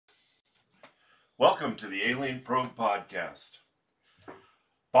Welcome to the Alien Probe Podcast.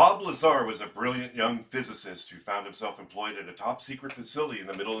 Bob Lazar was a brilliant young physicist who found himself employed at a top secret facility in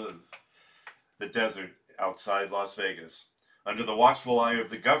the middle of the desert outside Las Vegas. Under the watchful eye of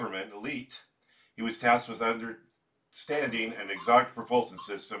the government elite, he was tasked with understanding an exotic propulsion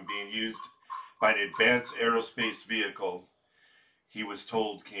system being used by an advanced aerospace vehicle he was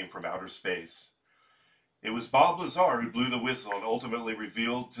told came from outer space. It was Bob Lazar who blew the whistle and ultimately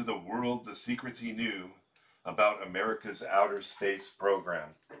revealed to the world the secrets he knew about America's outer space program.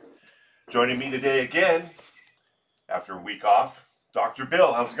 Joining me today again, after a week off, Dr.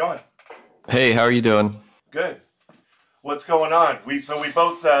 Bill. How's it going? Hey, how are you doing? Good. What's going on? We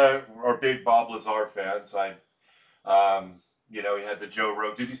both are big Bob Lazar fans. He had the Joe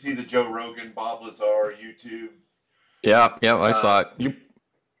Rogan. Did you see the Joe Rogan Bob Lazar YouTube? Yeah, I saw it.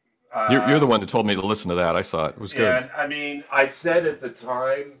 You're the one that told me to listen to that. I saw it. It was good. Yeah, I mean, I said at the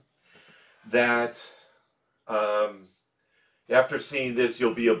time that after seeing this,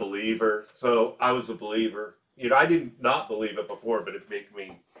 you'll be a believer. So I was a believer. I did not believe it before, but it made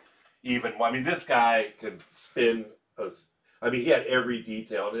me even. I mean, this guy can spin. He had every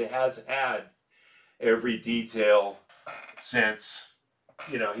detail, and it has had every detail since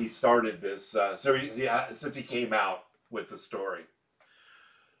he started this. Since he came out with the story.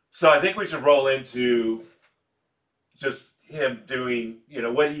 So I think we should roll into just him doing,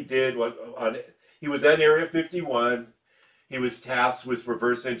 what he did. He was at Area 51. He was tasked with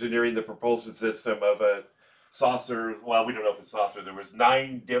reverse engineering the propulsion system of a saucer. Well, we don't know if it's saucer. There was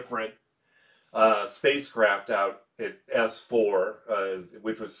 9 different spacecraft out at S4,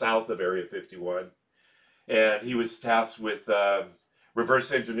 which was south of Area 51. And he was tasked with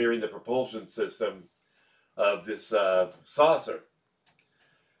reverse engineering the propulsion system of this saucer.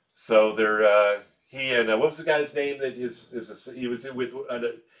 So he and what was the guy's name that he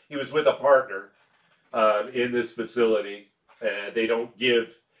was with a partner in this facility, and they don't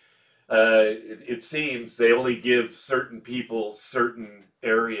give. It seems they only give certain people certain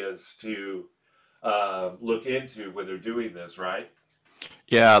areas to look into when they're doing this, right?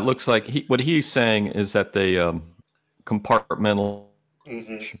 Yeah, it looks like what he's saying is that they compartmental,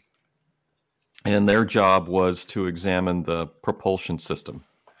 and their job was to examine the propulsion system.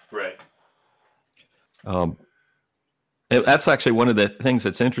 Right. That's actually one of the things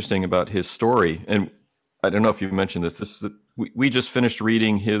that's interesting about his story. And I don't know if you mentioned this. We just finished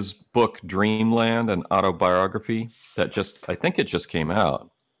reading his book, Dreamland, an autobiography that I think it just came out.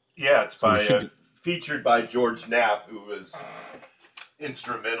 Yeah, it's featured by George Knapp, who was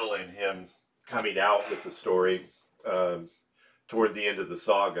instrumental in him coming out with the story toward the end of the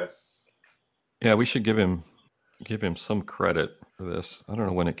saga. Yeah, we should give him some credit for this. I don't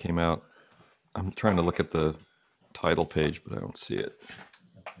know when it came out. I'm trying to look at the title page, but I don't see it.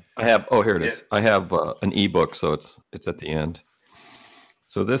 Here it is. I have an ebook, so it's at the end.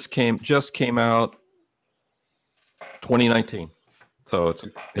 So this just came out 2019. So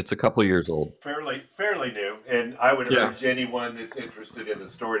it's a couple of years old. Fairly new. And I would urge anyone that's interested in the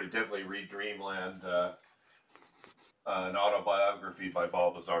story to definitely read Dreamland, an autobiography by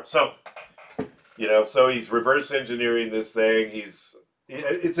Bob Lazar. So so he's reverse engineering this thing.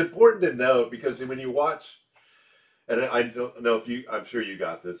 It's important to note because when you watch, and I don't know I'm sure you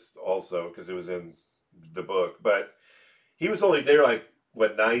got this also because it was in the book, but he was only there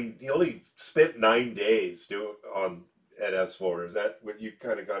he only spent 9 days at S4. Is that what you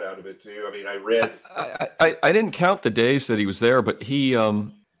kind of got out of it too? I mean, I read. I didn't count the days that he was there, but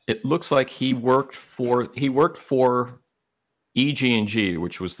it looks like he worked for EG&G,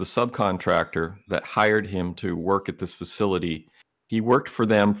 which was the subcontractor that hired him to work at this facility. He worked for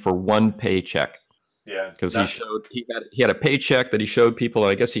them for one paycheck. Yeah, because he had a paycheck that he showed people.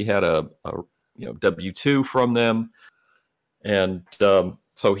 I guess he had a W-2 from them, and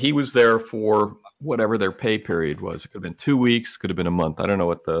so he was there for whatever their pay period was. It could have been 2 weeks, could have been a month. I don't know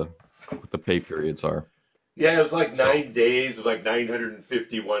what the pay periods are. Yeah, it was 9 days. It was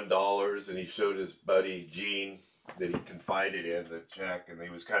 $951, and he showed his buddy Gene that he confided in the check, and he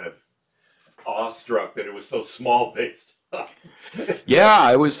was kind of awestruck that it was so small based. Yeah,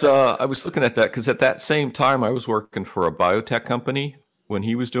 I was looking at that because at that same time I was working for a biotech company when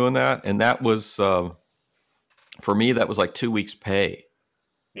he was doing that, and that was for me that was like 2 weeks pay.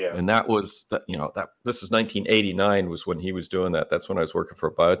 Yeah, and that was this is 1989 was when he was doing that. That's when I was working for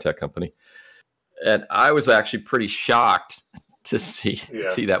a biotech company, and I was actually pretty shocked to see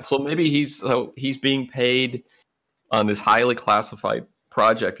that. So maybe he's being paid on this highly classified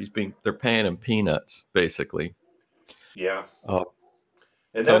project. They're paying him peanuts basically. Yeah.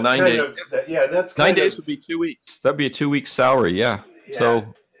 And that's 9 days. That's 9 days would be 2 weeks. That'd be a 2 week salary. Yeah.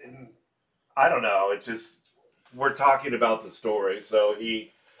 So I don't know. It just, we're talking about the story. So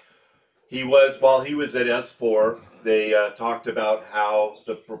he was, while he was at S4, they talked about how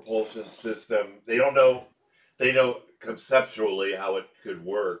the propulsion system, they don't know, they know conceptually how it could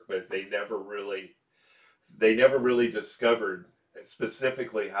work, but they never really discovered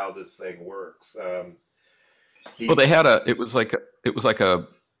specifically how this thing works. Well, they had it was like a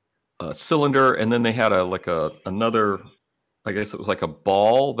cylinder, and then they had another, I guess it was like a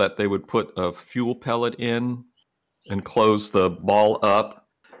ball that they would put a fuel pellet in and close the ball up,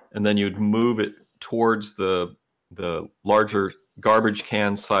 and then you'd move it towards the larger garbage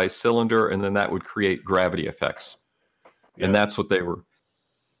can size cylinder, and then that would create gravity effects. Yeah. And that's what they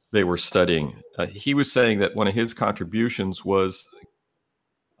were studying. He was saying that one of his contributions was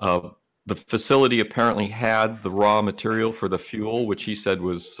the facility apparently had the raw material for the fuel, which he said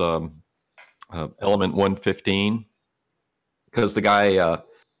was element 115, because the guy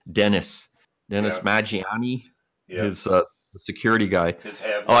Dennis Maggiani, his the security guy.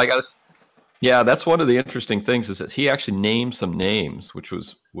 Yeah, that's one of the interesting things, is that he actually named some names, which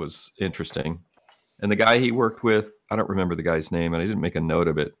was interesting. And the guy he worked with, I don't remember the guy's name, and I didn't make a note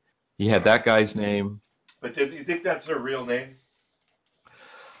of it. He had that guy's name. But do you think that's their real name?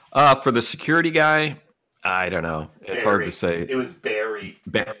 For the security guy, I don't know. It's hard to say. It was Barry.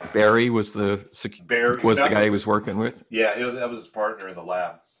 Barry was the guy he was working with. Yeah, that was his partner in the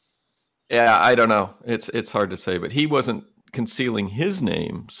lab. Yeah, I don't know. It's hard to say, but he wasn't concealing his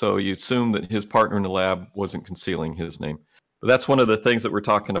name, so you assume that his partner in the lab wasn't concealing his name. But that's one of the things that we're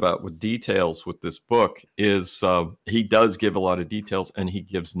talking about with details with this book, is he does give a lot of details, and he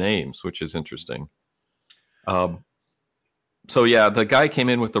gives names, which is interesting. So yeah, the guy came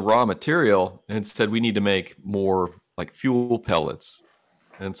in with the raw material and said, we need to make more like fuel pellets.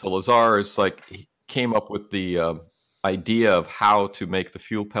 And so Lazars he came up with the idea of how to make the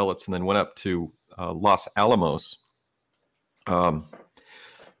fuel pellets, and then went up to Los Alamos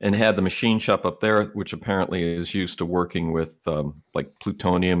and had the machine shop up there, which apparently is used to working with like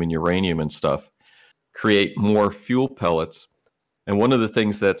plutonium and uranium and stuff, create more fuel pellets. And one of the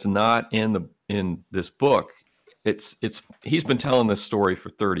things that's not in this book, he's been telling this story for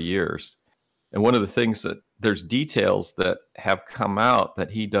 30 years. And one of the things that there's details that have come out that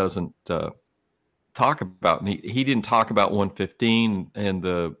he doesn't talk about. And he didn't talk about 115 and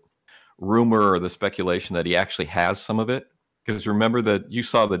the rumor or the speculation that he actually has some of it. Because remember that you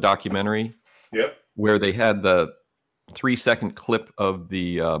saw the documentary, yep, where they had the 3-second clip of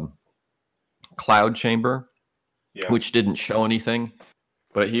the cloud chamber, which didn't show anything.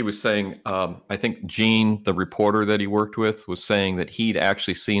 But he was saying, I think Gene, the reporter that he worked with, was saying that he'd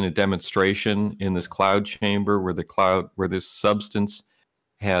actually seen a demonstration in this cloud chamber where this substance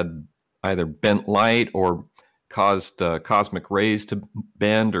had either bent light or caused cosmic rays to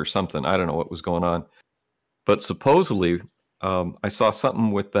bend or something. I don't know what was going on. But supposedly, I saw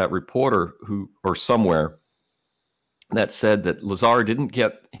something with that reporter or somewhere that said that Lazar didn't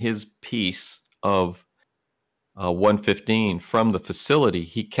get his piece of 115 from the facility.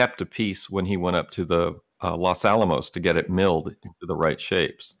 He kept a piece when he went up to the Los Alamos to get it milled into the right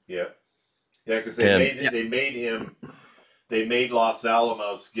shapes. Yeah, because they made Los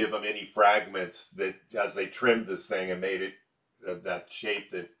Alamos give them any fragments that, as they trimmed this thing and made it that shape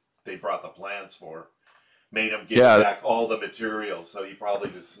that they brought the plans for, made him give back all the material. So he probably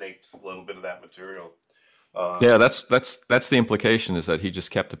just snaked a little bit of that material. That's the implication, is that he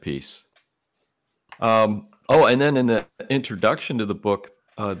just kept a piece. And then in the introduction to the book,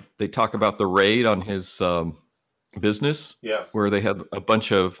 they talk about the raid on his business, where they had a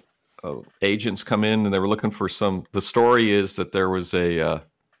bunch of agents come in, and they were looking for the story is that there was a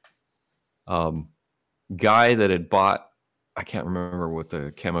guy that had bought, I can't remember what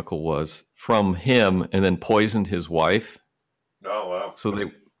the chemical was, from him, and then poisoned his wife. Oh, wow. So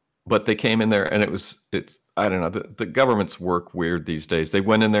they came in there, and I don't know, the governments work weird these days. They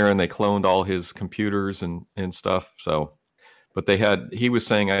went in there and they cloned all his computers and stuff. So, but he was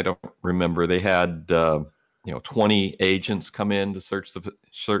saying, I don't remember, they had 20 agents come in to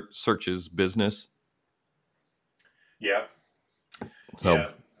search his business. Yeah.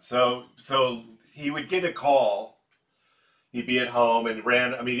 So he would get a call. He'd be at home and it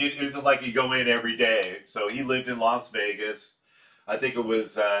wasn't like he'd go in every day. So he lived in Las Vegas. I think it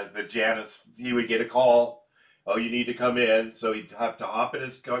was the Janus. He would get a call. Oh, you need to come in. So he'd have to hop in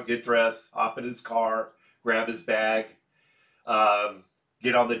his car, get dressed, hop in his car, grab his bag,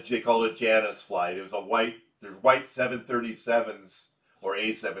 get on they called it Janus flight. It was white 737s or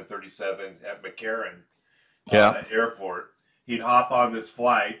A737 at McCarran Airport. He'd hop on this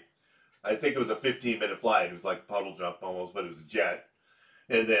flight. I think it was a 15-minute flight. It was like puddle jump almost, but it was a jet.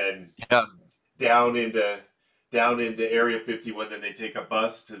 And then down into Area 51. Then they take a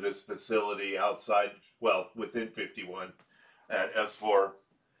bus to this facility outside, well, within 51 at S4.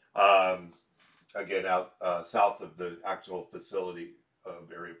 Again, out south of the actual facility of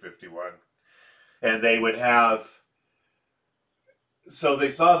Area 51. And they would have, so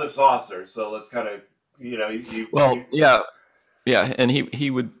they saw the saucer. So let's kind of, yeah. And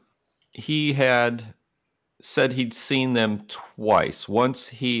he had said he'd seen them twice. Once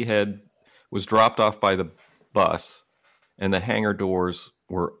he was dropped off by the bus and the hangar doors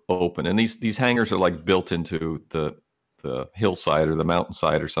were open. And these hangars are like built into the hillside or the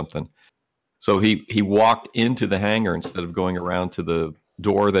mountainside or something. So he walked into the hangar instead of going around to the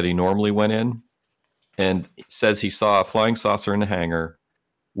door that he normally went in, and says he saw a flying saucer in the hangar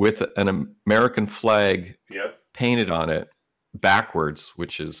with an American flag painted on it backwards,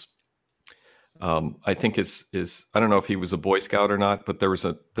 which is, I think is I don't know if he was a Boy Scout or not, but there was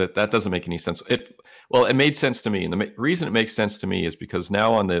that doesn't make any sense. It made sense to me, and the reason it makes sense to me is because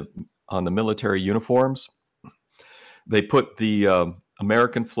now on the military uniforms, they put the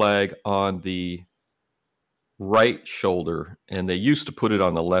American flag on the right shoulder, and they used to put it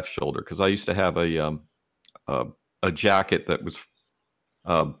on the left shoulder, because I used to have a jacket that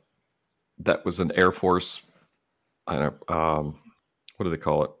was an Air Force. I don't know, what do they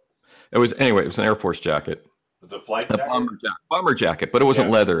call it? It was an Air Force jacket. Was it a flight jacket? Bomber jacket, but it wasn't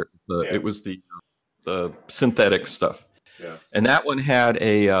leather. It was the synthetic stuff. Yeah. And that one had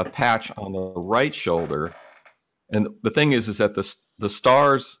a patch on the right shoulder. And the thing is that the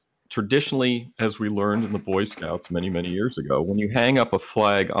stars, traditionally, as we learned in the Boy Scouts many, many years ago, when you hang up a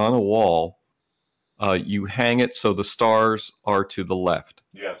flag on a wall, you hang it so the stars are to the left.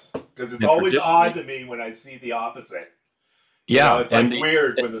 Yes, because it's always odd to me when I see the opposite. Yeah, it's like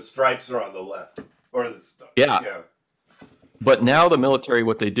weird when the stripes are on the left or the stuff. Yeah. But now the military,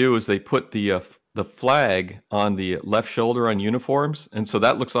 what they do is they put the flag on the left shoulder on uniforms, and so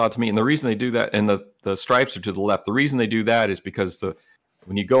that looks odd to me. And the reason they do that, and the stripes are to the left, the reason they do that is because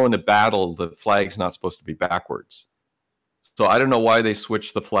when you go into battle, the flag's not supposed to be backwards. So I don't know why they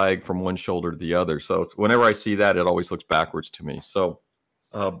switched the flag from one shoulder to the other. So whenever I see that, it always looks backwards to me. So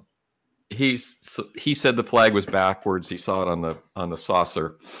he said the flag was backwards. He saw it on the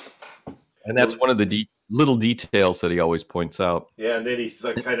saucer, and that's one of the little details that he always points out. Yeah, and then he's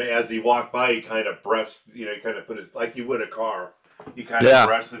like, kind of, as he walked by, he kind of brushed, he kind of put his, like you would a car, he kind of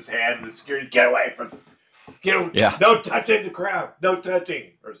brushed his hand, and the security, get away from, no touching the crowd, no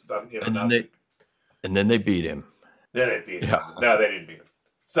touching, or stuff, and then they beat him. Then they beat him. No, they didn't beat him.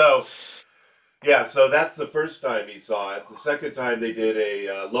 So, so that's the first time he saw it. The second time they did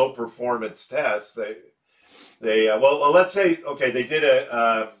a low performance test. Let's say, they did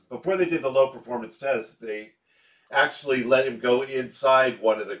before they did the low performance test, they actually let him go inside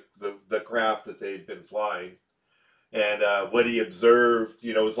one of the craft that they'd been flying. And what he observed,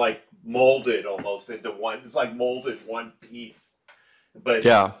 was like molded almost into one. It's like molded one piece. But,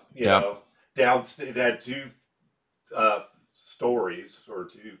 it had two stories, or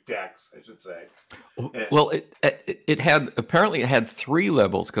two decks, I should say. Well, it had three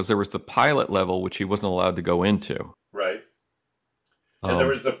levels, because there was the pilot level, which he wasn't allowed to go into. Right. And there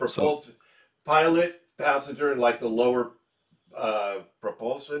was the propulsion, pilot, passenger, and like the lower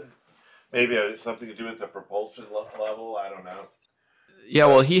propulsion. Maybe something to do with the propulsion level. I don't know. Yeah,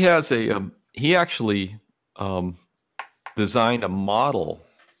 well, he has he actually designed a model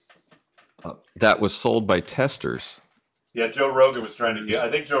that was sold by testers. Yeah, Joe Rogan was trying to get. I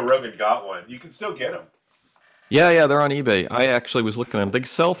think Joe Rogan got one. You can still get them. Yeah, they're on eBay. I actually was looking at them. They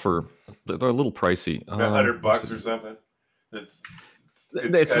sell they're a little pricey. $100 or something. It's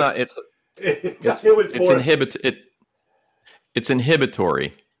not. It's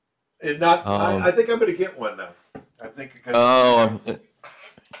inhibitory. It's not. I think I'm going to get one though. I think.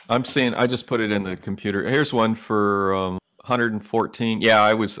 I'm seeing. I just put it in the computer. Here's one for 114.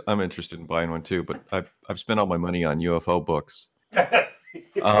 Yeah, I'm interested in buying one too, but I've spent all my money on UFO books.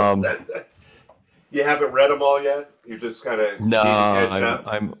 You haven't read them all yet? You're just kind of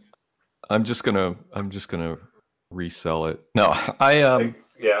I'm just gonna resell it. No, I'm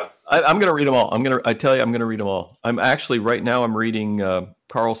gonna read them all. I tell you, I'm gonna read them all. I'm actually right now I'm reading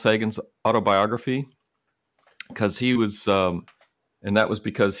Carl Sagan's autobiography, because he was and that was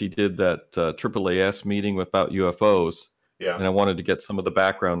because he did that AAAS meeting about UFOs. Yeah. And I wanted to get some of the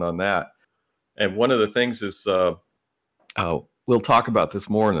background on that. And one of the things is, we'll talk about this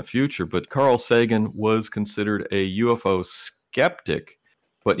more in the future, but Carl Sagan was considered a UFO skeptic,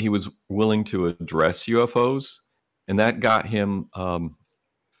 but he was willing to address UFOs. And that got him a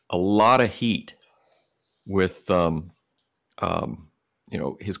lot of heat with, you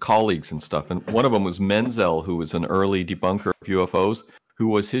know, his colleagues and stuff. And one of them was Menzel, who was an early debunker of UFOs, who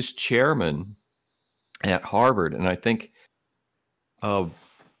was his chairman at Harvard. And I think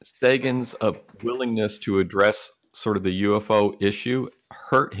Sagan's willingness to address sort of the UFO issue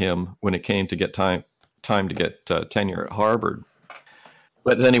hurt him when it came to get time to get tenure at Harvard.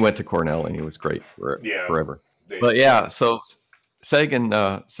 But then he went to Cornell, and he was great forever. But yeah, so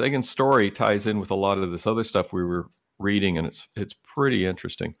Sagan's story ties in with a lot of this other stuff we were reading, and it's pretty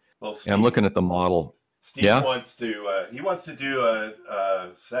interesting. Well, Steve, I'm looking at the model. Steve wants to do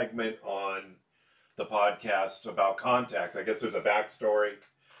a segment on the podcast about contact. I guess there's a backstory.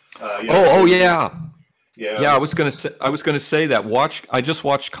 Yeah. I was gonna say that. I just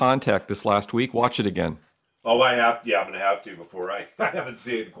watched Contact this last week. Watch it again. Oh, I have. Yeah, I'm gonna have to before I haven't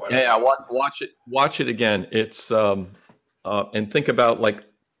seen it in quite. Yeah, watch it again. It's and think about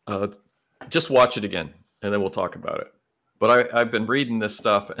just watch it again, and then we'll talk about it. But I've been reading this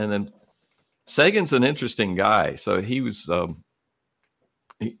stuff, and then Sagan's an interesting guy. So he was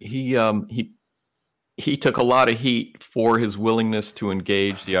he took a lot of heat for his willingness to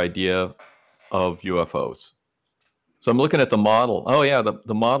engage the idea of UFOs. So I'm looking at the model. Oh yeah,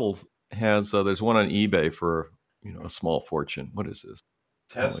 the model has there's one on eBay for a small fortune. What is this?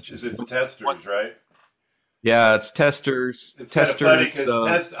 It's testers, right? Yeah, it's testers. It's kind of funny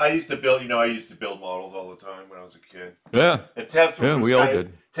because I used to build models all the time when I was a kid. Yeah, and testers. Yeah, we all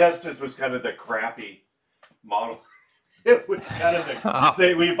did. Testers was kind of the crappy model. It was kind of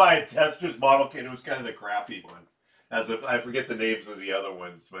when you buy a tester's model kit, it was kind of the crappy one. I forget the names of the other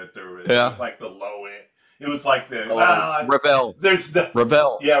ones, but it was like the low end. It was like the Revell.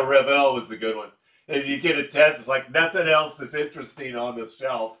 Revell. Yeah, Revell was the good one. And you get a test, it's like nothing else is interesting on the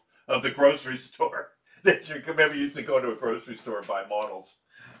shelf of the grocery store. That you remember used to go to a grocery store and buy models.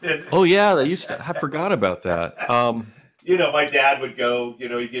 And, they used to. I forgot about that. My dad would go.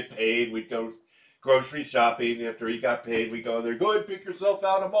 He'd get paid. We'd go grocery shopping. After he got paid, we'd go there. Go ahead, pick yourself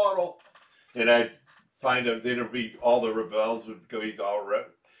out a model. And I'd find them. Then it'd be all the Revels would go.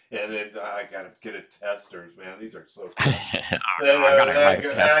 And then I gotta get a testers, man. These are so cool.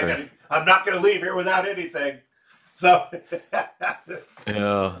 I'm not gonna leave here without anything. So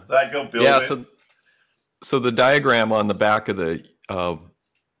so I'd go build it. So the diagram on the back of the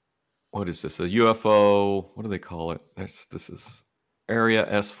what is this? A UFO? What do they call it? This is Area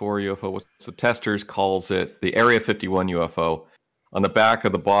S4 UFO. So Testers calls it the Area 51 UFO. On the back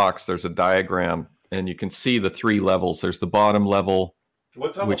of the box, there's a diagram, and you can see the three levels. There's the bottom level.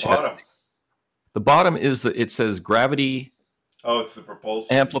 What's on the bottom? The bottom is it says gravity. Oh, it's the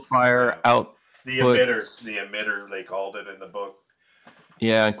propulsion amplifier out. The emitter, they called it in the book.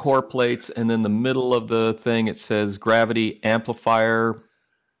 Yeah, and core plates, and then the middle of the thing, it says gravity amplifier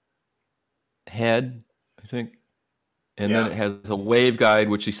head, I think. And then it has a waveguide,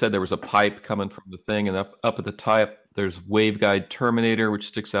 which he said there was a pipe coming from the thing, and up at the top, there's waveguide terminator, which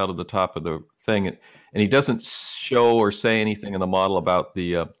sticks out of the top of the thing. And he doesn't show or say anything in the model about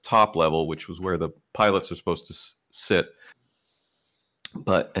the top level, which was where the pilots are supposed to sit.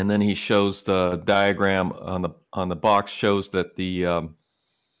 And then he shows the diagram on the box, shows that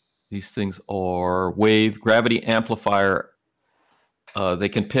these things are gravity amplifier. They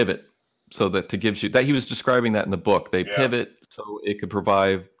can pivot, so that he was describing that in the book. They pivot so it could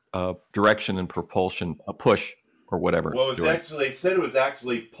provide direction and propulsion, a push or whatever. Well, they said it was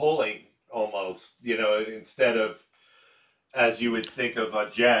actually pulling almost, instead of, as you would think of a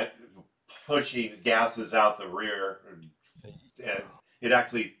jet, pushing gases out the rear. And it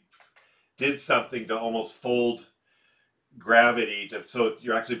actually did something to almost fold gravity so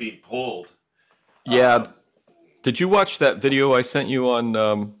you're actually being pulled. Yeah. Did you watch that video I sent you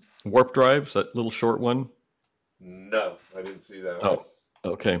on warp drives, that little short one? No, I didn't see that one.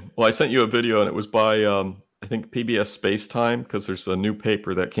 Okay. Well, I sent you a video, and it was by I think PBS Space Time, because there's a new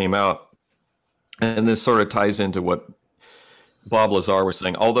paper that came out, and this sort of ties into what Bob Lazar was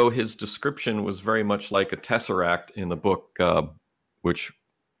saying. Although his description was very much like a tesseract in the book, which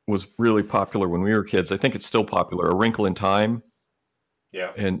was really popular when we were kids. I think it's still popular. A Wrinkle in Time.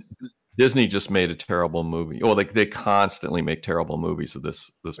 Yeah. And Disney just made a terrible movie. Oh, they constantly make terrible movies of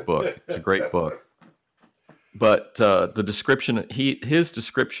this book. It's a great book. But the description, his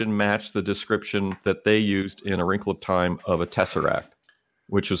description matched the description that they used in A Wrinkle of Time of a tesseract,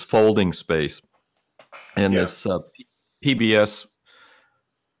 which was folding space. And this PBS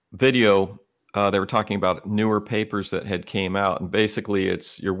video, they were talking about newer papers that had came out, and basically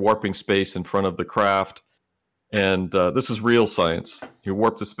you're warping space in front of the craft. And this is real science. You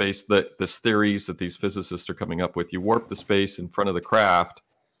warp the space, this theories that these physicists are coming up with. You warp the space in front of the craft,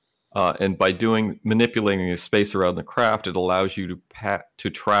 And by manipulating the space around the craft, it allows you to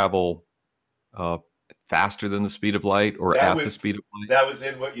travel faster than the speed of light, or the speed of light. That was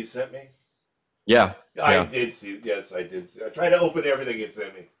in what you sent me? Yeah. I did see. Yes, I did see. I tried to open everything you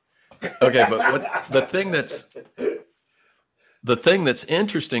sent me. Okay, but the thing that's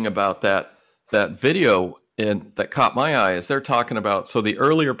interesting about that video and that caught my eye is they're talking about, so the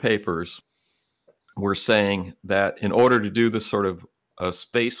earlier papers were saying that in order to do this sort of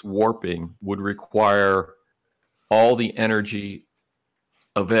space warping would require all the energy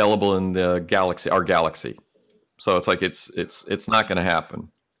available in the galaxy, our galaxy. So it's like it's not going to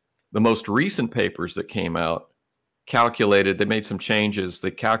happen. The most recent papers that came out they made some changes.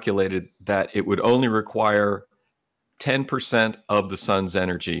 They calculated that it would only require 10% of the sun's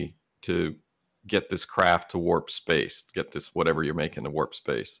energy to get this craft to warp space, get this whatever you're making to warp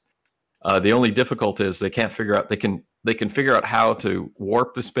space. The only difficulty is they can't figure out, they can figure out how to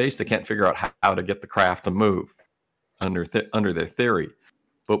warp the space. They can't figure out how to get the craft to move under their theory.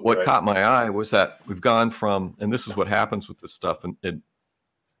 But what caught my eye was that we've gone from, and this is what happens with this stuff, and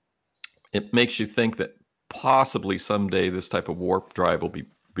it makes you think that possibly someday this type of warp drive will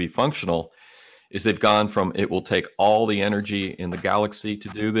be functional, is they've gone from it will take all the energy in the galaxy to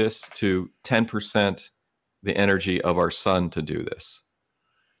do this to 10% the energy of our sun to do this.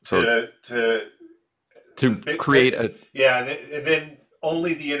 So to create a... Yeah, and then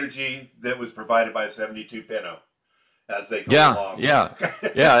only the energy that was provided by a 72 Pinto as they go along. Yeah.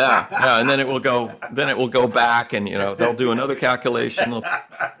 And then it will go back, and they'll do another calculation. They'll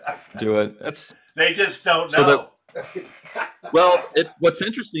do it. They just don't know. Well, what's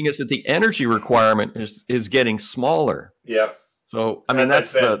interesting is that the energy requirement is getting smaller. Yeah. So I mean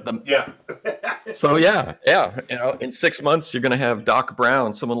that's yeah. So yeah. In 6 months you're going to have Doc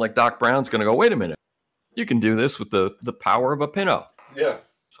Brown. Someone like Doc Brown's going to go, wait a minute, you can do this with the power of a Pinto. Yeah.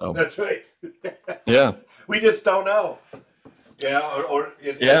 So that's right. Yeah. We just don't know. Yeah.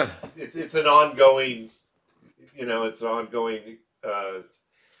 It's an ongoing. It's an ongoing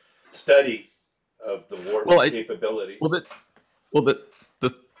study of the warp capabilities.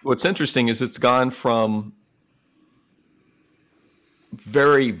 What's interesting is it's gone from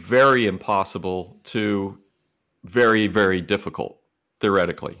very, very impossible to very, very difficult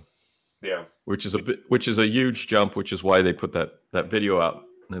theoretically. Yeah. Which is a huge jump, which is why they put that video out,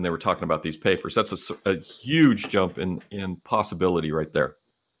 and they were talking about these papers. That's a huge jump in possibility right there.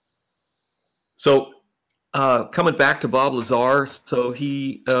 So coming back to Bob Lazar, so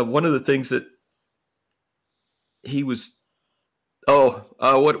he one of the things that he was. Where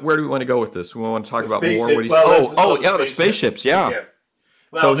do we want to go with this? We want to talk about more. The spaceships. Yeah.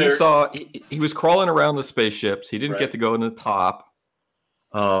 Well, so he was crawling around the spaceships. He didn't get to go in the top.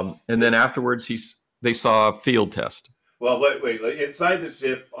 And then afterwards, they saw a field test. Well, wait. Inside the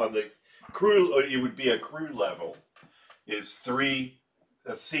ship on the crew, or it would be a crew level, is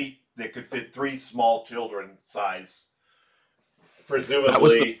a seat that could fit 3 small children size.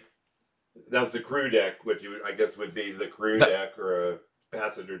 Presumably, that was the crew deck, which I guess would be the crew deck or a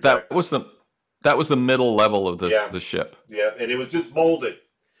passenger deck. That was the middle level of the ship. Yeah, and it was just molded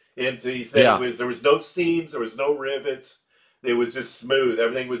into. He said there was no seams, there was no rivets. It was just smooth.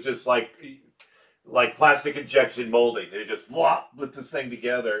 Everything was just like plastic injection molding. They just put this thing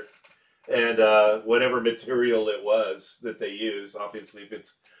together, and whatever material it was that they used. Obviously, if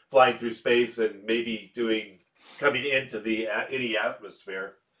it's flying through space and maybe coming into any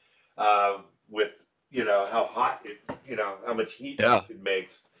atmosphere. With how hot it, how much heat it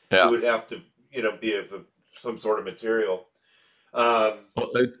makes, it would have to be of some sort of material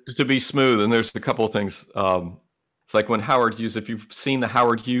to be smooth. And there's a couple of things. It's like when Howard Hughes, if you've seen the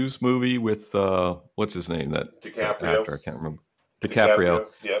Howard Hughes movie with what's his name, that DiCaprio actor, I can't remember. DiCaprio.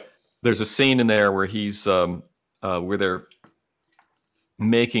 Yep. There's a scene in there where he's where they're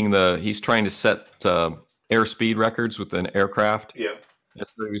making he's trying to set airspeed records with an aircraft. Yeah.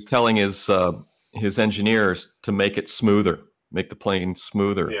 So he was telling his engineers to make it smoother, make the plane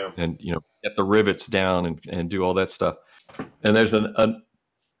smoother, and get the rivets down and do all that stuff. And there's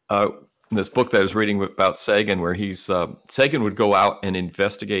this book that I was reading about Sagan, where Sagan would go out and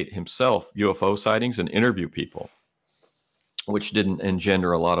investigate himself UFO sightings and interview people, which didn't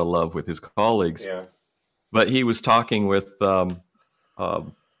engender a lot of love with his colleagues. Yeah. But he was talking with a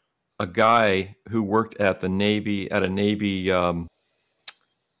guy who worked at a Navy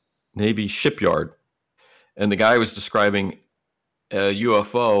shipyard, and the guy was describing a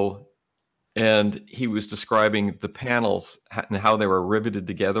UFO, and he was describing the panels and how they were riveted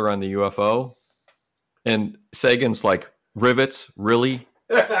together on the UFO. And Sagan's like, rivets? Really?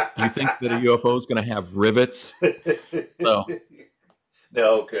 You think that a UFO is going to have rivets? So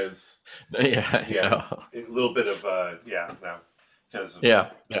No, because Yeah, yeah, no. a little bit of no, because No,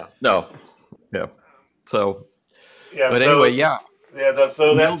 yeah. So, yeah, but anyway, so yeah.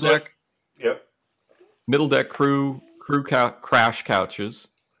 so Middle that's what. deck, Yep, middle deck crash couches.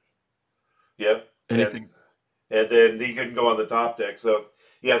 yep, Anything? and then he couldn't go on the top deck. So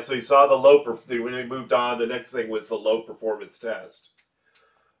yeah, so he saw the when they moved on. The next thing was the low performance test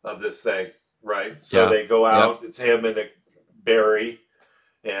of this thing, right? So Yeah. they go Yep. out. It's him and Barry,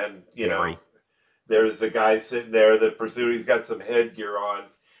 and Very. there's a guy sitting there that pursued. He's got some headgear on.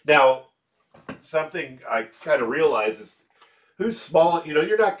 Now, something I kind of realize is who's small.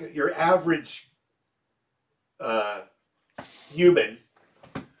 You're not your average uh, human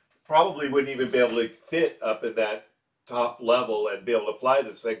probably wouldn't even be able to fit up in that top level and be able to fly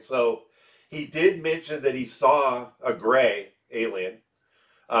this thing. So he did mention that he saw a gray alien.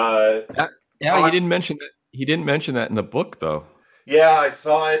 Yeah, he didn't mention that. He didn't mention that in the book, though. Yeah, I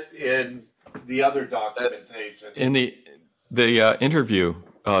saw it in the other documentation. In the interview,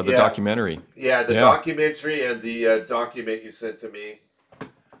 the documentary. Yeah, the documentary and the document you sent to me.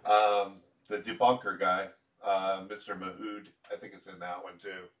 The debunker guy, Mr. Mahood, I think it's in that one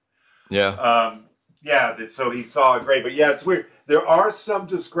too. Yeah. So he saw a gray, but yeah, it's weird. There are some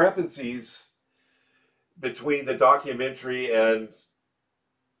discrepancies between the documentary and,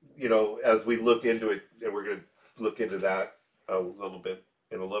 as we look into it, and we're going to look into that a little bit.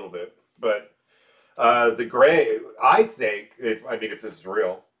 But the gray, I think, if this is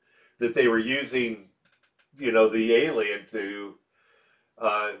real, that they were using, the alien to,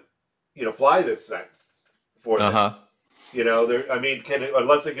 fly this thing for them.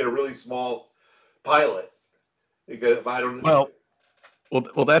 Unless they get a really small pilot, because I don't.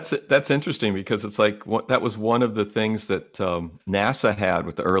 Well, that's interesting because it's like that was one of the things that NASA had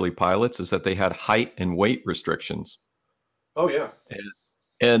with the early pilots is that they had height and weight restrictions. Oh yeah.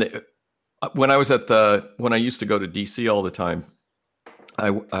 And when I used to go to DC all the time,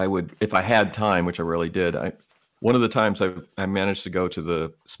 I would, if I had time, which I really did, one of the times I managed to go to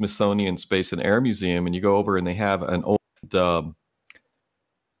the Smithsonian Space and Air Museum, and you go over and they have an old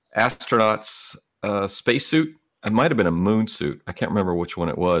astronaut's spacesuit. It might have been a moon suit. I can't remember which one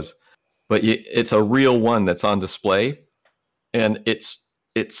it was, but it's a real one that's on display, and it's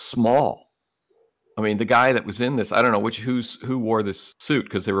small. I mean, the guy that was in this, I don't know who wore this suit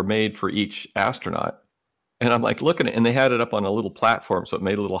because they were made for each astronaut. And I'm like looking at it, and they had it up on a little platform, so it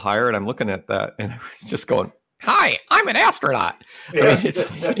made it a little higher. And I'm looking at that, and I was just going, "Hi, I'm an astronaut." Yeah.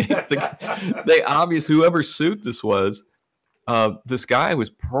 I mean, they obviously, whoever suit this was, this guy was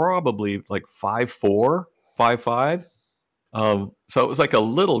probably like 5'4", 5'5". So it was like a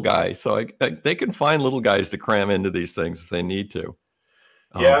little guy. So they can find little guys to cram into these things if they need to.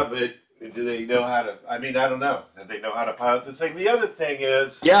 Yeah, but do they know how to? I don't know. Do they know how to pilot this thing? The other thing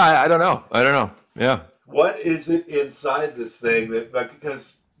is, yeah, I don't know. Yeah, what is it inside this thing that?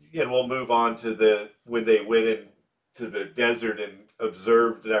 Because we'll move on to when they went into the desert and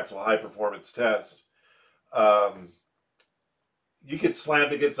observed an actual high performance test. You get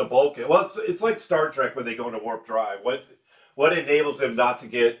slammed against a bulkhead. Well, it's like Star Trek when they go into warp drive. What enables them not to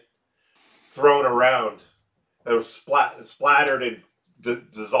get thrown around or splattered and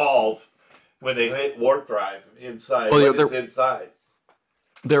dissolve when they hit warp drive inside? What is inside?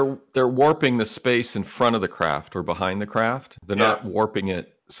 They're warping the space in front of the craft or behind the craft. They're not warping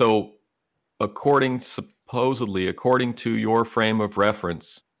it. So supposedly, according to your frame of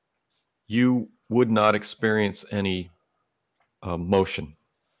reference, you would not experience any motion.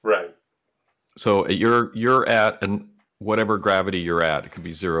 Right. So you're at whatever gravity you're at. It could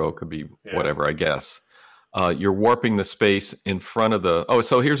be zero, it could be whatever, I guess. You're warping the space in front of the. Oh,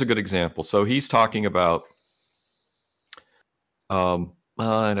 so here's a good example. So he's talking about.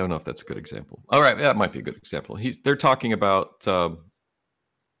 I don't know if that's a good example. All right, that might be a good example. They're talking about.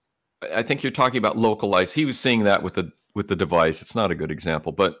 I think you're talking about localized. He was seeing that with the device. It's not a good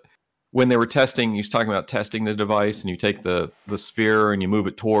example, but when they were testing, he's talking about testing the device, and you take the sphere and you move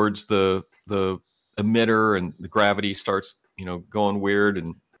it towards the emitter, and the gravity starts going weird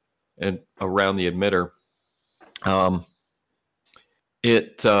and around the emitter.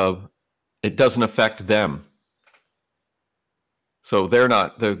 It doesn't affect them. So they're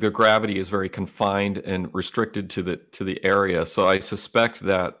not, the gravity is very confined and restricted to the area. So I suspect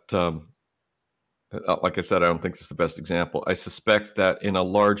that, like I said, I don't think this is the best example. I suspect that in a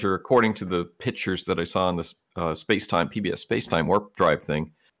larger, according to the pictures that I saw in this PBS space-time warp drive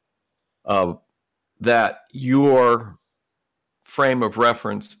thing, that your frame of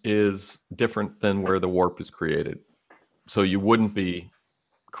reference is different than where the warp is created. So you wouldn't be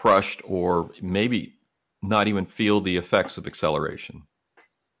crushed or maybe not even feel the effects of acceleration.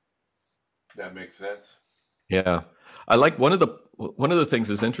 That makes sense. Yeah, I like one of the things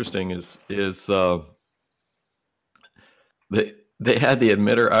that's interesting is they had the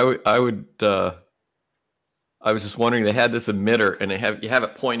emitter. I was just wondering, they had this emitter and you have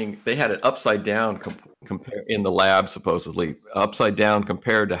it pointing. They had it upside down compare in the lab, supposedly upside down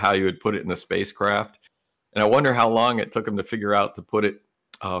compared to how you would put it in the spacecraft. And I wonder how long it took them to figure out to put it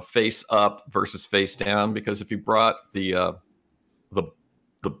face up versus face down. Because if you brought the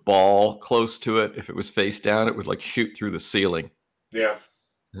ball close to it, if it was face down, it would like shoot through the ceiling. Yeah.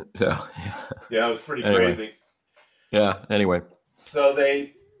 Yeah. Yeah, it was pretty crazy. Yeah. Anyway. So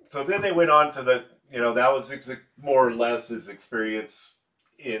then they went on to that was more or less his experience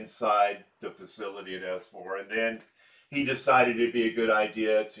inside the facility at S4, and then he decided it'd be a good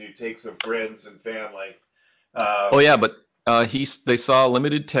idea to take some friends and family. But they saw a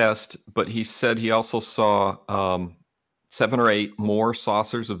limited test, but he said he also saw 7 or 8 more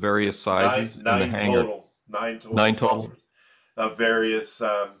saucers of various sizes in the hangar. Nine total of various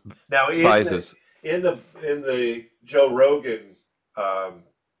now sizes. In the Joe Rogan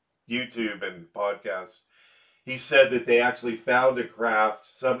YouTube and podcast, he said that they actually found a craft.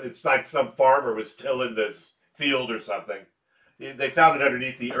 It's like some farmer was tilling this field or something. They found it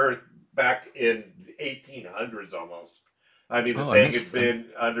underneath the earth back in the 1800s almost. I mean, the thing had been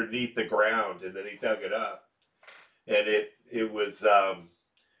underneath the ground, and then he dug it up, and it was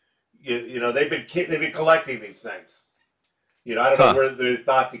they've been collecting these things. I don't know where they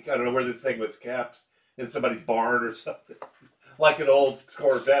thought. I don't know where this thing was kept, in somebody's barn or something. Like an old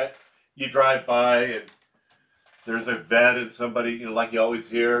Corvette, you drive by and there's a vet and somebody, like you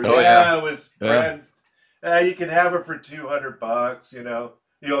always hear. It was brand. You can have it for $200.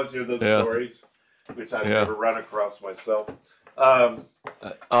 You always hear those stories, which I've never run across myself. I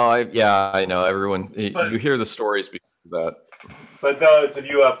know everyone. You hear the stories because of that. But no, it's a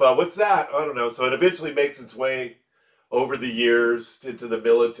UFO. What's that? I don't know. So it eventually makes its way over the years into the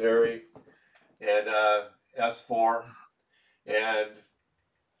military and S4. And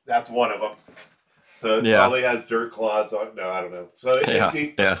that's one of them. So it probably has dirt clods on. No, I don't know. So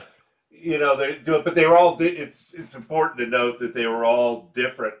they do it, but they were all. It's important to note that they were all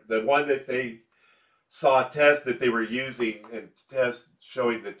different. The one that they saw a test that they were using and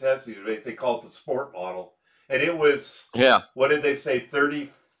showing the test, they call it the sport model, and it was What did they say?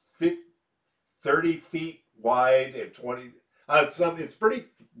 30 feet wide and 20. It's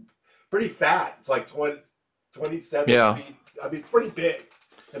pretty fat. It's like 27 feet. I mean, it's pretty big,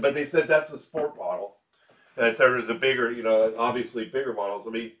 but they said that's a sport model. That there is a bigger, obviously bigger models. I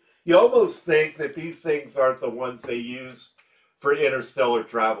mean, you almost think that these things aren't the ones they use for interstellar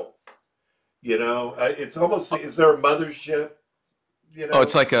travel. It's almost. Is there a mothership?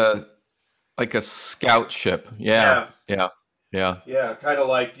 It's like a scout ship. Yeah. Kind of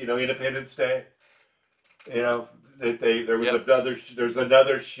like Independence Day. That there's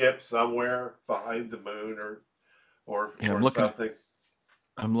another ship somewhere behind the moon or something.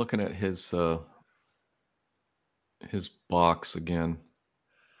 I'm looking at his box again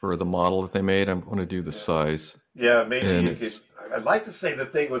for the model that they made. I'm going to do the size. Yeah, maybe you could. I'd like to say the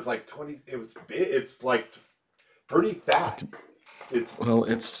thing was like 20. It was big. It's like pretty fat. It's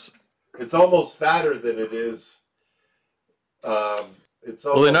almost fatter than it is. It's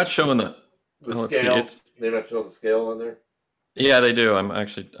almost, they're not showing the scale. They're not showing the scale on there. Yeah, they do. I'm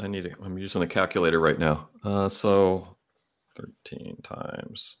using the calculator right now. So 13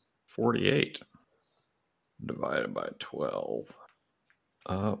 times 48 divided by 12.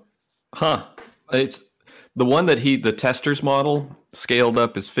 It's the one that the tester's model scaled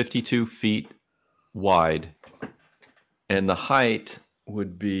up is 52 feet wide, and the height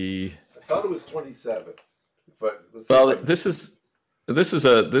would be. I thought it was 27. But this is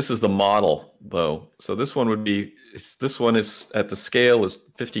the model though. So this one is at the scale is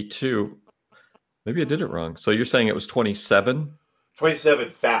 52. Maybe I did it wrong. So you're saying it was 27? 27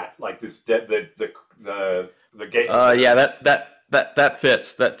 fat, like this. The gate. That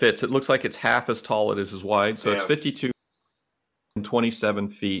fits. It looks like it's half as tall as it is wide. So it's 52 and 27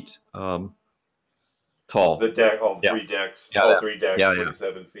 feet tall. The deck, all three decks,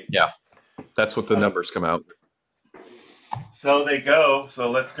 27 feet. Yeah, that's what the numbers come out. So they go. So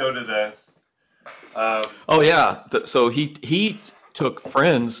let's go to the. So he took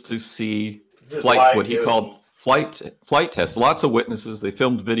friends to see what he called flight tests. Lots of witnesses. They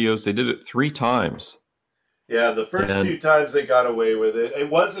filmed videos. They did it 3 times. Yeah, the first 2 times they got away with it. It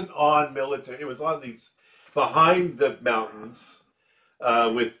wasn't on military. It was on these behind the mountains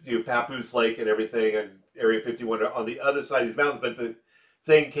with Papoose Lake and everything, and Area 51 on the other side of these mountains. But the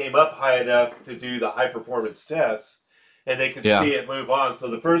thing came up high enough to do the high performance tests. and they could see it move on. So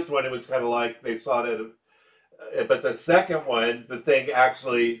the first one, it was kind of like they saw it, but the second one,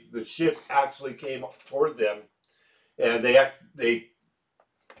 the ship actually came toward them, and they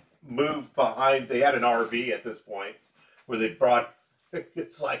moved behind. They had an RV at this point where they brought.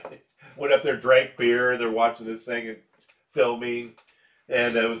 It's like they went up there, drank beer, and they're watching this thing and filming,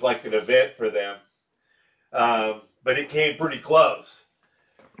 and it was like an event for them. But it came pretty close.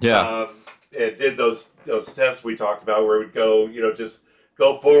 Yeah. It did those tests we talked about where it would go, just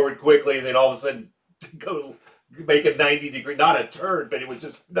go forward quickly, and then all of a sudden go make a 90-degree, not a turn, but it was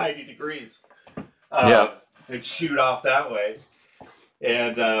just 90 degrees. And shoot off that way.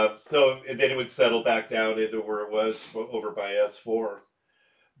 And and then it would settle back down into where it was over by S4.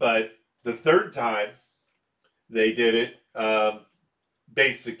 But the third time they did it,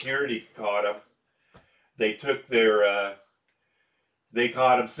 base security caught them. They took they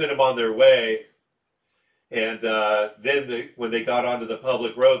caught them, sent them on their way. And then when they got onto the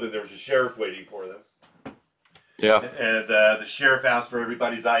public road, then there was a sheriff waiting for them. Yeah. And the sheriff asked for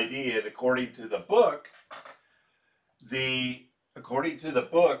everybody's ID. And according to the book, the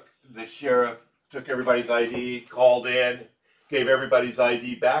sheriff took everybody's ID, called in, gave everybody's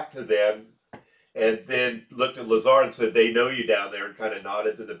ID back to them, and then looked at Lazar and said, "They know you down there," and kind of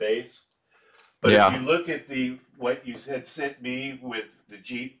nodded to the base. But if you look at what you had sent me with the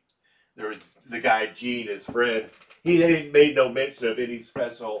Jeep, there was the guy Gene, his friend. He had made no mention of any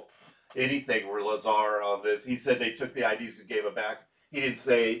special anything where Lazar on this. He said they took the IDs and gave them back. He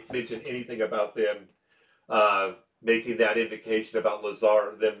didn't mention anything about them making that indication about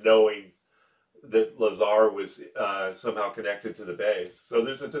Lazar, them knowing that Lazar was somehow connected to the base. So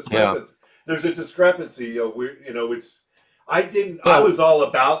there's a discrepancy. There's a discrepancy. I was all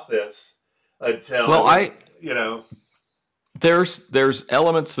about this until there's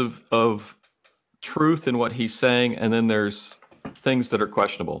elements of truth in what he's saying, and then there's things that are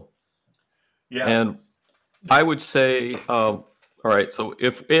questionable. Yeah. And I would say, all right. So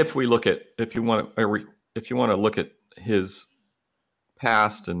if we look at, if you want to look at his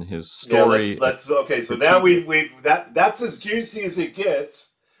past and his story, okay. So now that's as juicy as it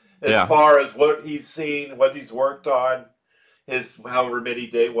gets, as far as what he's seen, what he's worked on, his however many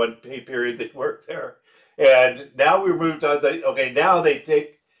one pay period they worked there, and now we moved on. Now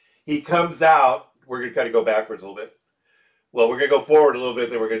he comes out. We're gonna kind of go backwards a little bit. Well, we're gonna go forward a little bit,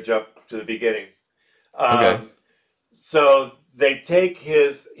 then we're gonna jump to the beginning. Okay. So they take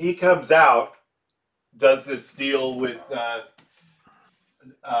he comes out, does this deal with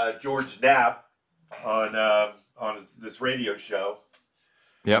George Knapp on this radio show.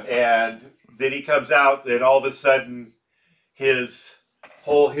 Yep. And then he comes out, then all of a sudden his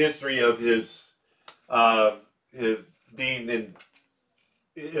whole history of his being in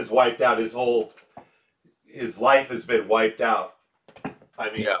is wiped out. His life has been wiped out.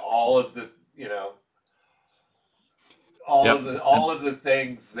 I mean, all of the all of the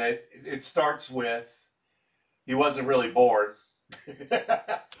things that it starts with. He wasn't really born. He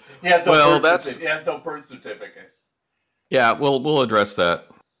has no birth certificate. Yeah, we'll address that.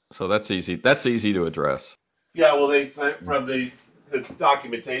 So that's easy. That's easy to address. Yeah, well, they said from the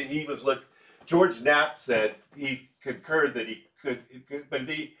documentation, George Knapp said he concurred that he could, but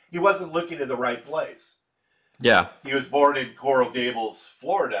he wasn't looking in the right place. Yeah. He was born in Coral Gables,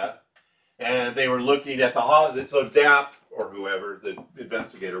 Florida, and they were looking at the so Knapp, or whoever the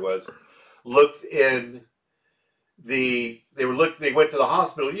investigator was, looked in they went to the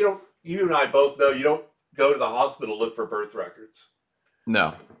hospital. You and I both know you don't go to the hospital to look for birth records.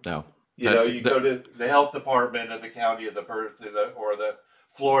 No. You go to the health department of the county of the birth or the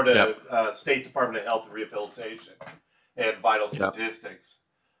Florida State Department of Health and Rehabilitation and vital statistics.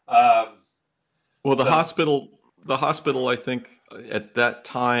 The hospital, I think at that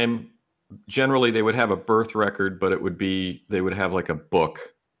time, generally they would have a birth record, but they would have like a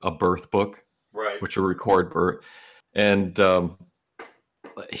birth book, right, which will record birth. And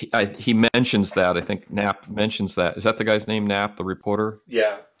he mentions that. I think Knapp mentions that. Is that the guy's name, Knapp, the reporter?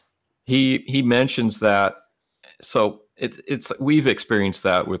 Yeah. He mentions that. So it's we've experienced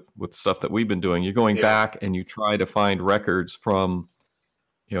that with stuff that we've been doing. You're going back and you try to find records from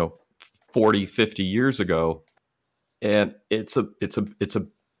 40, 50 years ago, and it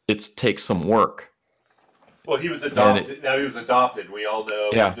takes some work. Well, he was adopted. Now he was adopted. We all know.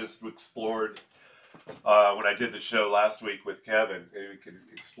 Yeah. We just explored when I did the show last week with Kevin. We could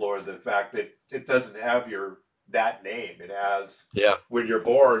explore the fact that it doesn't have that name. It has when you're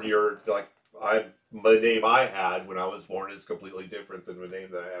born, you're like the name I had when I was born is completely different than the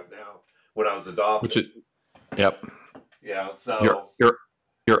name that I have now when I was adopted. Yep. Yeah. So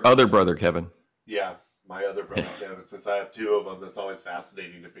your other brother, Kevin. Yeah, my other brother. Since I have two of them, that's always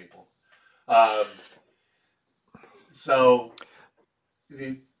fascinating to people. So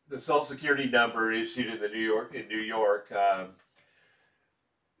the Social Security number issued in New York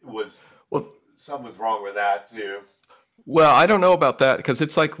was something was wrong with that too. Well, I don't know about that because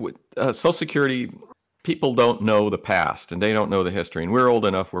it's like Social Security. People don't know the past and they don't know the history, and we're old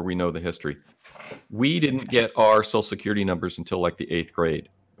enough where we know the history. We didn't get our Social Security numbers until like the 8th grade.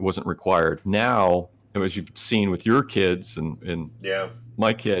 It wasn't required. Now, as you've seen with your kids and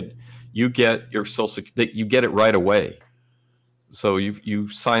my kid, you get your you get it right away. So you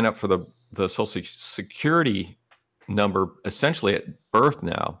sign up for the Social Security number essentially at birth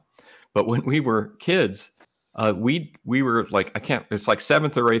now. But when we were kids, we were like, it's like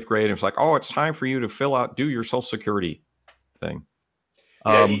 7th or 8th grade. And it's like, oh, it's time for you to do your Social Security thing.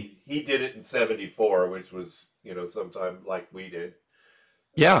 Yeah, he did it in 74, which was, sometime like we did.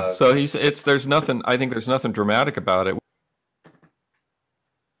 Yeah. So there's nothing, I think there's nothing dramatic about it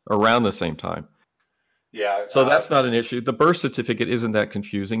around the same time. Yeah. So that's not an issue. The birth certificate isn't that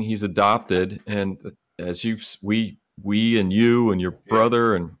confusing. He's adopted. And as we and you and your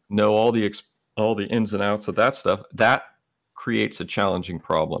brother and know all the ins and outs of that stuff, that creates a challenging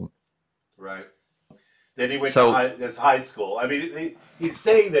problem. Right. Then he went to high school. I mean, he's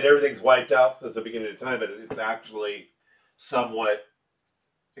saying that everything's wiped out at the beginning of time, but it's actually somewhat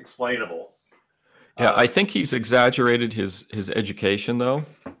explainable. Yeah, I think he's exaggerated his education, though,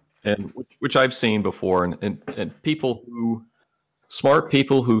 and which I've seen before, and smart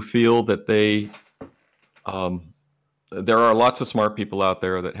people who feel that there are lots of smart people out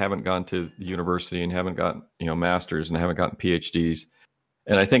there that haven't gone to the university and haven't gotten masters and haven't gotten PhDs,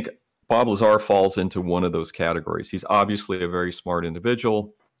 and I think Bob Lazar falls into one of those categories. He's obviously a very smart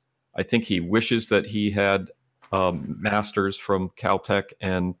individual. I think he wishes that he had masters from Caltech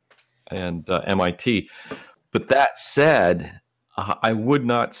and MIT. But that said, I would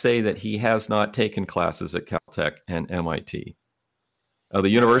not say that he has not taken classes at Caltech and MIT. The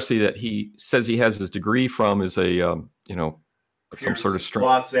university that he says he has his degree from is some sort of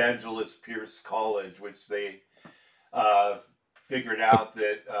Los Angeles Pierce College, which they figured out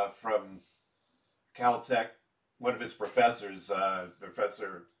that from Caltech, one of his professors,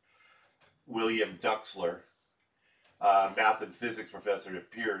 Professor William Duxler, math and physics professor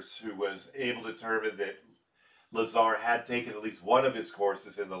at Pierce, who was able to determine that Lazar had taken at least one of his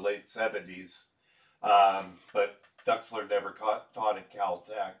courses in the late 70s, but Duxler never taught at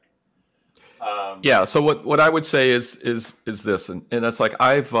Caltech. Yeah. So what I would say is this, and that's like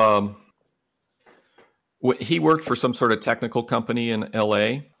he worked for some sort of technical company in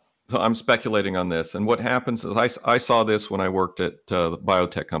LA. So I'm speculating on this. And what happens is I saw this when I worked at the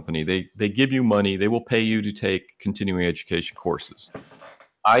biotech company. They give you money. They will pay you to take continuing education courses.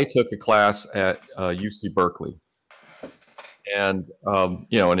 I took a class at UC Berkeley, and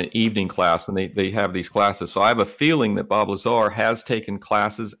in an evening class, and they have these classes. So I have a feeling that Bob Lazar has taken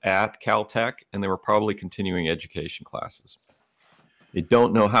classes at Caltech, and they were probably continuing education classes. I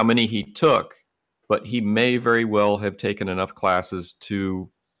don't know how many he took, but he may very well have taken enough classes to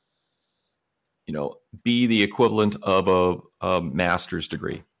be the equivalent of a master's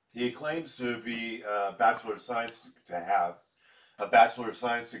degree. He claims to be a Bachelor of Science, to have a Bachelor of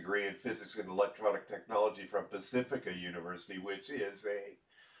Science degree in Physics and Electronic Technology from Pacifica University, which is a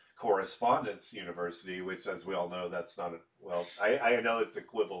correspondence university, which, as we all know, that's not I know it's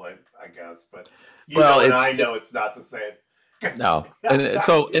equivalent, I guess, but I know it's not the same. No. And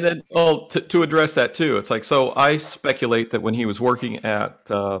then to address that too, it's like, so I speculate that when he was working at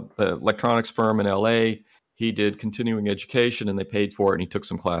the electronics firm in LA, he did continuing education and they paid for it, and he took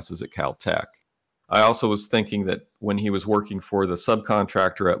some classes at Caltech. I also was thinking that when he was working for the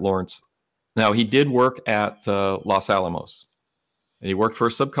subcontractor at Lawrence, now he did work at Los Alamos, and he worked for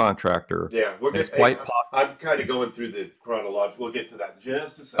a subcontractor. Yeah, I'm kind of going through the chronological. We'll get to that in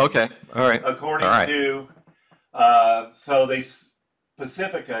just a second. Okay, all right. According to so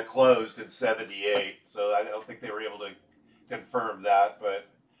Pacifica closed in 78, so I don't think they were able to confirm that, but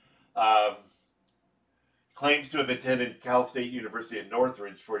claims to have attended Cal State University at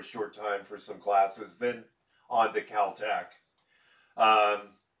Northridge for a short time for some classes, then on to Caltech.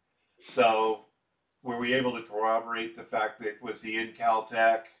 So were we able to corroborate the fact that was he in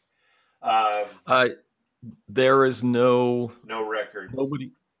Caltech? There is no record.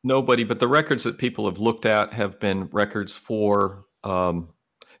 Nobody, but the records that people have looked at have been records for, I'm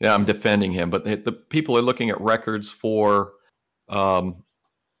defending him, but the people are looking at records for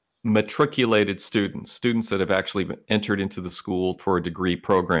matriculated students that have actually entered into the school for a degree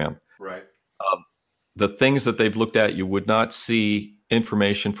program. Right. The things that they've looked at, you would not see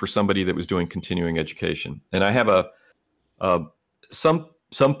information for somebody that was doing continuing education. And I have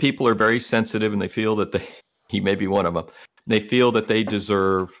some people are very sensitive, and they feel that he may be one of them. They feel that they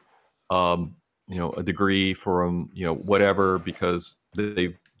deserve, a degree from, whatever, because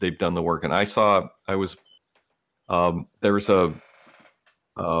they've done the work. And there was a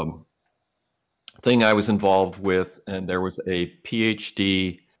thing I was involved with, and there was a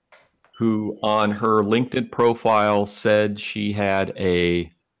PhD who on her LinkedIn profile said she had her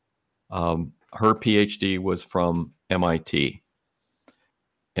PhD was from MIT,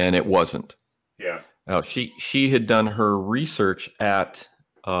 and it wasn't. Yeah. Now she had done her research at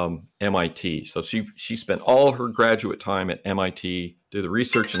MIT, so she spent all her graduate time at MIT, did the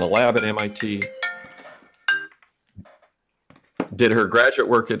research in the lab at MIT, did her graduate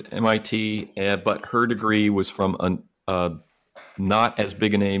work at MIT, but her degree was from not as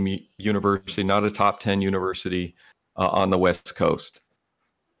big a name university, not a top 10 university on the West Coast.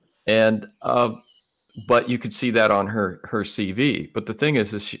 And but you could see that on her CV. But the thing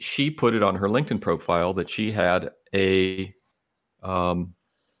is she put it on her LinkedIn profile that she had a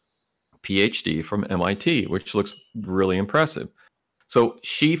PhD from MIT, which looks really impressive. So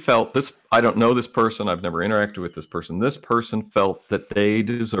she felt this. I don't know this person. I've never interacted with this person. This person felt that they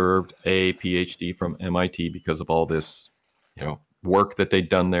deserved a PhD from MIT because of all this, work that they'd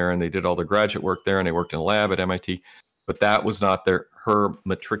done there, and they did all the graduate work there, and they worked in a lab at MIT. But that was not her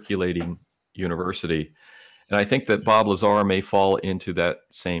matriculating university. And I think that Bob Lazar may fall into that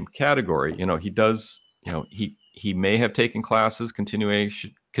same category. He does. He may have taken classes,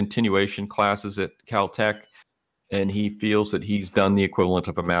 continuation classes at Caltech, and he feels that he's done the equivalent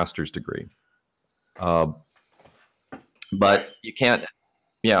of a master's degree. But you can't,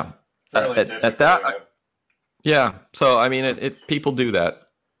 at that, yeah. So, I mean, people do that,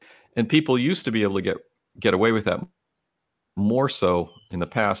 and people used to be able to get away with that more so in the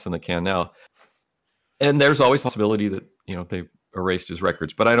past than they can now. And there's always a possibility that, they've erased his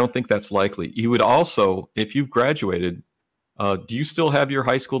records, but I don't think that's likely. You would also, if you've graduated, do you still have your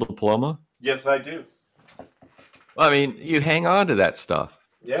high school diploma? Yes, I do. I mean, you hang on to that stuff.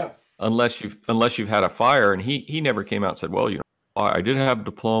 Yeah. Unless you've had a fire, and he never came out and said, well, I did have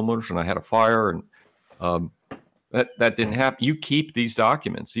diplomas and I had a fire, and that didn't happen. You keep these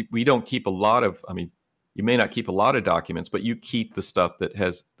documents. We don't keep a lot of. I mean, you may not keep a lot of documents, but you keep the stuff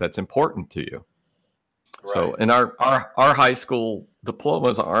that's important to you. Right. So, and our high school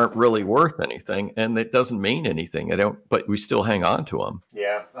diplomas aren't really worth anything, and it doesn't mean anything. But we still hang on to them.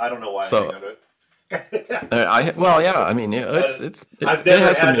 Yeah, I don't know why I hang on to it. I mean, it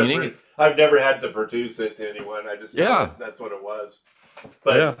has some meaning. I've never had to produce it to anyone. I just that's what it was.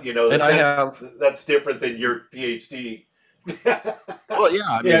 But that's different than your PhD. Well, yeah,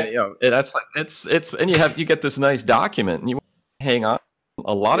 I mean, that's like it's and you get this nice document, and you hang on.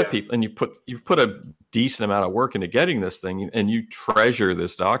 A lot of people, and you've put a decent amount of work into getting this thing, and you treasure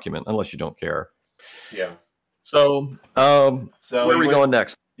this document, unless you don't care. Yeah. So where are we going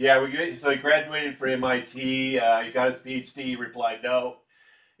next? Yeah, so he graduated from MIT. He got his PhD. He replied, no,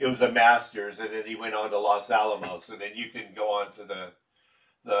 it was a master's, and then he went on to Los Alamos, and then you can go on to the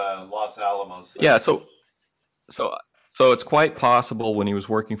Los Alamos thing. Yeah, so it's quite possible when he was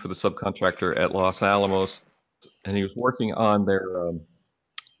working for the subcontractor at Los Alamos, and he was working on their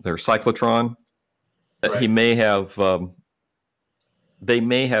cyclotron, that he may have they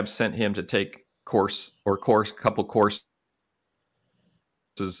may have sent him to take couple courses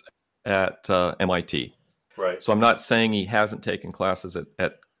at MIT. Right. So I'm not saying he hasn't taken classes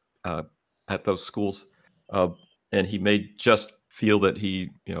at those schools, and he may just feel that he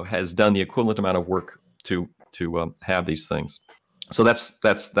has done the equivalent amount of work to have these things. So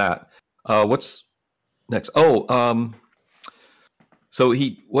that's that. What's next? So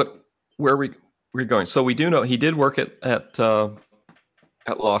where are we going? So we do know he did work at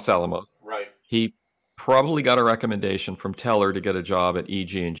Los Alamos. Right. He probably got a recommendation from Teller to get a job at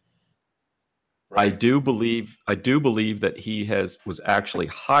EG&G. Right. I do believe that he was actually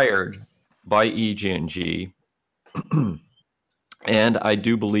hired by EG&G, and I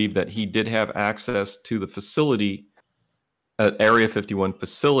do believe that he did have access to the facility, Area 51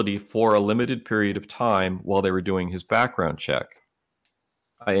 facility, for a limited period of time while they were doing his background check.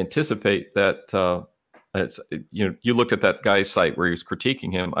 I anticipate that you looked at that guy's site where he was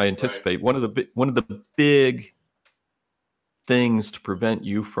critiquing him. I anticipate one of the big things to prevent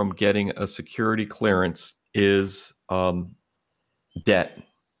you from getting a security clearance is debt,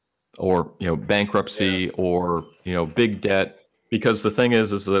 or bankruptcy, or big debt. Because the thing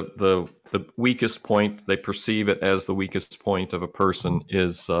is the weakest point, they perceive it as the weakest point of a person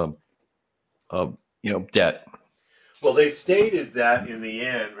is debt. Well, they stated that in the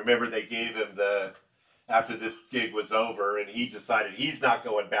end. Remember, they gave him after this gig was over, and he decided he's not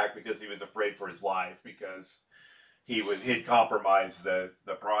going back because he was afraid for his life because he'd compromised the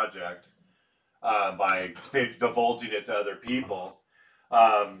project by divulging it to other people.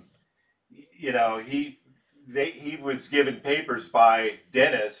 You know, he was given papers by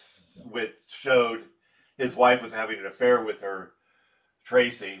Dennis showed his wife was having an affair with her.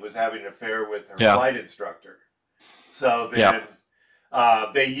 Tracy was having an affair with her flight instructor. So then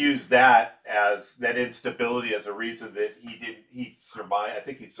they used that instability as a reason that he surmised. I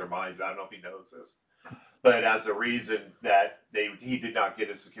think he surmised. I don't know if he knows this, but as a reason that he did not get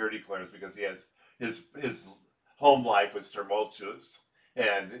his security clearance because he has his home life was tumultuous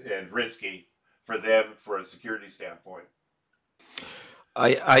and risky for them for a security standpoint.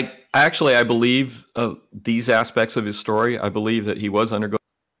 I actually believe these aspects of his story. I believe that he was undergoing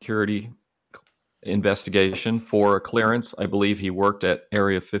security investigation for a clearance. I believe he worked at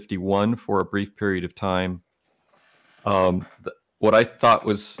Area 51 for a brief period of time. What I thought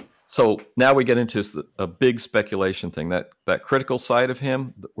was, so now we get into a big speculation thing, that critical side of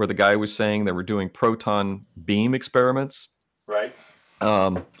him where the guy was saying they were doing proton beam experiments, right?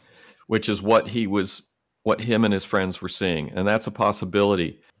 Which is what him and his friends were seeing, and that's a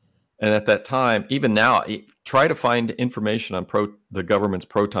possibility. And at that time, even now, try to find information on the government's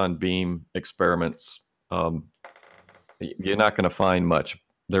proton beam experiments. You're not going to find much.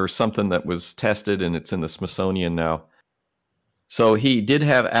 There was something that was tested, and it's in the Smithsonian now. So he did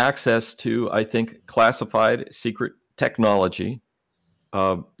have access to, I think, classified secret technology.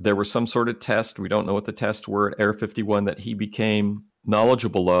 There was some sort of test. We don't know what the tests were at Area 51 that he became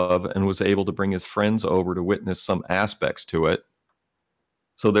knowledgeable of and was able to bring his friends over to witness some aspects to it.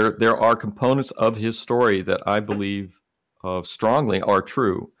 So there are components of his story that I believe strongly are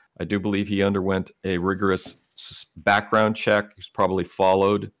true. I do believe he underwent a rigorous background check. He was probably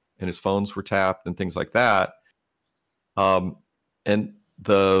followed, and his phones were tapped and things like that. And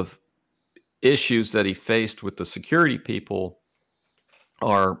the issues that he faced with the security people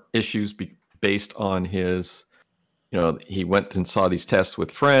are issues based on his, he went and saw these tests with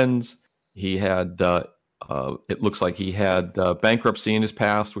friends. He had, it looks like he had bankruptcy in his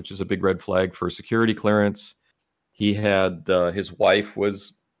past, which is a big red flag for security clearance. He had, his wife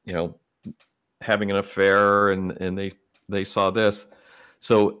was, having an affair, and they saw this.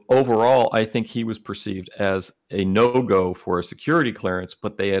 So overall, I think he was perceived as a no-go for a security clearance,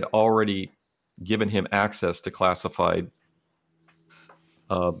 but they had already given him access to classified,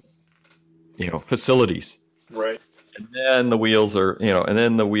 facilities. Right. And then the wheels are,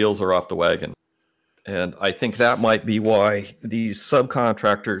 off the wagon. And I think that might be why these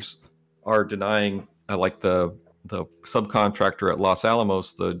subcontractors are denying, like the subcontractor at Los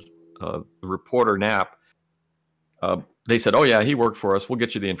Alamos, the reporter Knapp. They said, "Oh yeah, he worked for us. We'll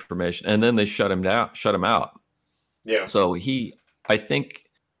get you the information," and then they shut him out. Yeah. So I think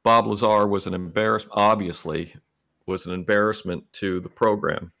Bob Lazar was an embarrassment. Obviously, was an embarrassment to the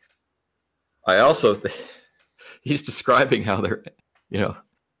program. I also think he's describing how they're,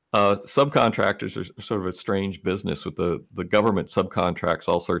 subcontractors are sort of a strange business with the government subcontracts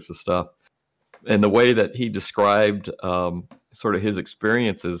all sorts of stuff. And the way that he described sort of his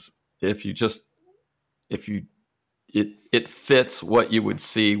experiences, it fits what you would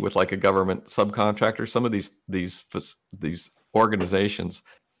see with like a government subcontractor. Some of these organizations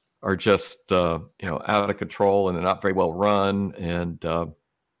are just out of control, and they're not very well run. And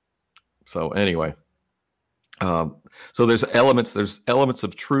so anyway. So there's elements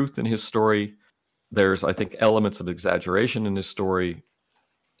of truth in his story. There's, I think, elements of exaggeration in his story.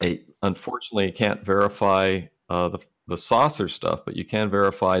 Unfortunately, you can't verify the saucer stuff, but you can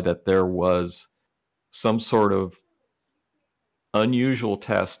verify that there was some sort of unusual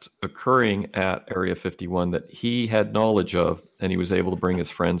test occurring at Area 51 that he had knowledge of, and he was able to bring his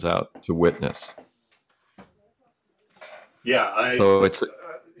friends out to witness. Yeah, I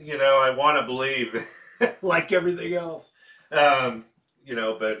want to believe, like everything else, but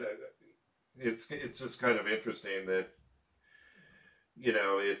it's just kind of interesting that,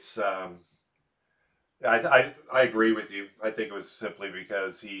 it's. I agree with you. I think it was simply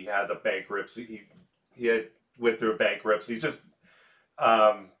because he had the bankruptcy. He had went through a bankruptcy. He's just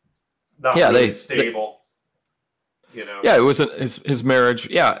not really stable. Yeah, it was his marriage.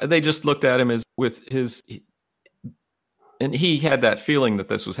 Yeah, they just looked at him as with his. And he had that feeling that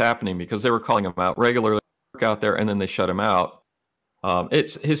this was happening because they were calling him out regularly out there, and then they shut him out.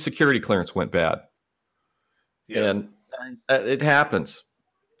 His security clearance went bad. Yeah. And it happens.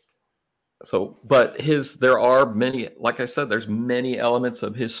 So, but there are many, like I said, there's many elements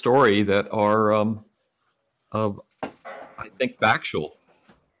of his story that are think, factual.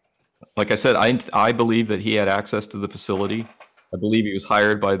 Like I said, I believe that he had access to the facility. I believe he was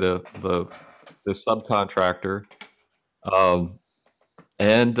hired by the subcontractor,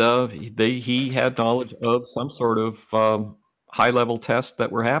 and he had knowledge of some sort of high level tests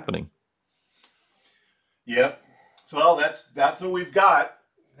that were happening. Yep. Well, that's what we've got,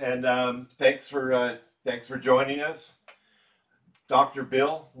 and thanks for joining us, Dr.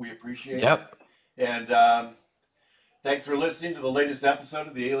 Bill. We appreciate it. And thanks for listening to the latest episode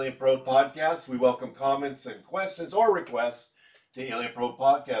of the Alien Probe Podcast. We welcome comments and questions or requests to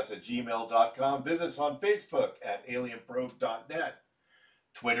alienprobepodcast@gmail.com. Visit us on Facebook at alienprobe.net,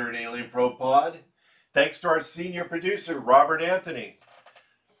 Twitter at alienprobepod. Thanks to our senior producer, Robert Anthony.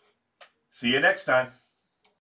 See you next time.